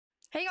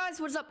Hey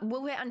guys, what's up?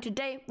 Will here, and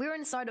today we're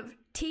inside of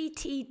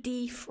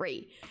TTD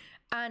 3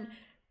 and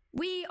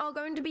we are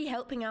going to be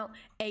helping out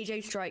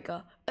AJ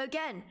Striker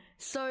again.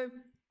 So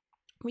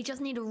we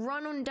just need to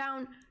run on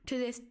down to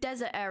this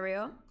desert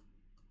area.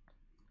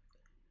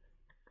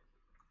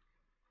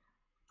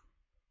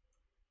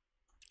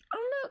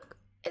 Oh look,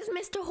 it's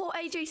Mr. Hot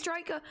AJ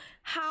Striker.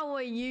 How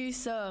are you,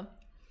 sir?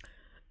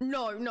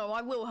 No,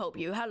 I will help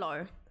you.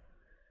 Hello.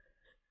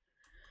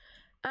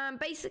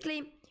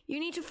 Basically, you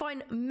need to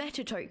find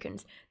meta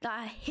tokens that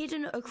are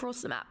hidden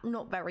across the map.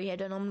 Not very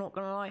hidden, I'm not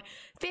gonna lie.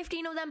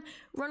 15 of them,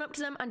 run up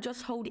to them and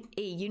just hold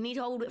E. You need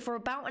to hold it for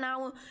about an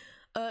hour.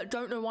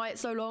 Don't know why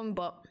it's so long,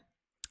 but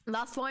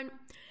that's fine.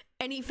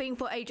 Anything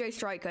for AJ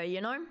Striker,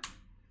 you know?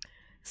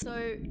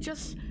 So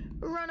just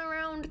run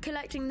around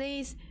collecting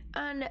these,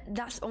 and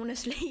that's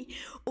honestly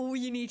all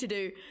you need to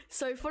do.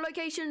 So for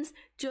locations,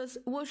 just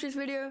watch this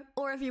video,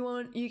 or if you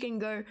want, you can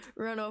go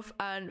run off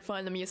and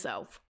find them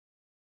yourself.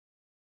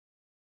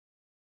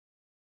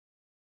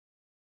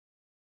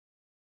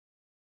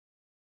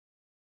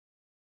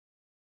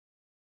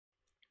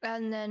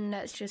 And then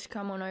let's just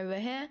come on over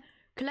here,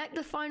 collect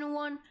the final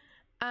one,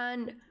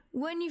 and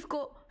when you've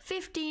got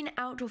 15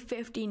 out of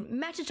 15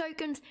 meta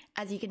tokens,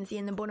 as you can see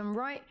in the bottom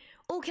right,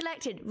 all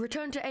collected,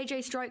 return to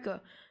AJ Striker.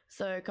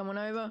 So come on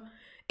over.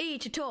 E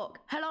to talk.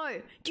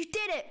 Hello, you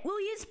did it! We'll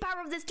use the power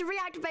of this to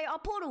reactivate our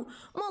portal.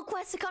 More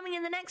quests are coming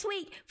in the next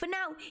week. For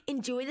now,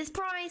 enjoy this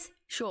prize.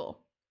 Sure.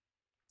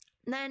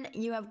 Then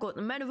you have got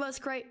the Metaverse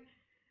crate,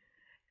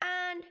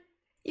 and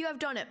you have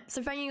done it.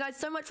 So thank you guys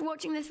so much for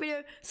watching this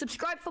video.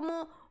 Subscribe for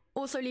more.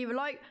 Also leave a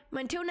like.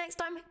 Until next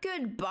time,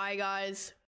 goodbye guys.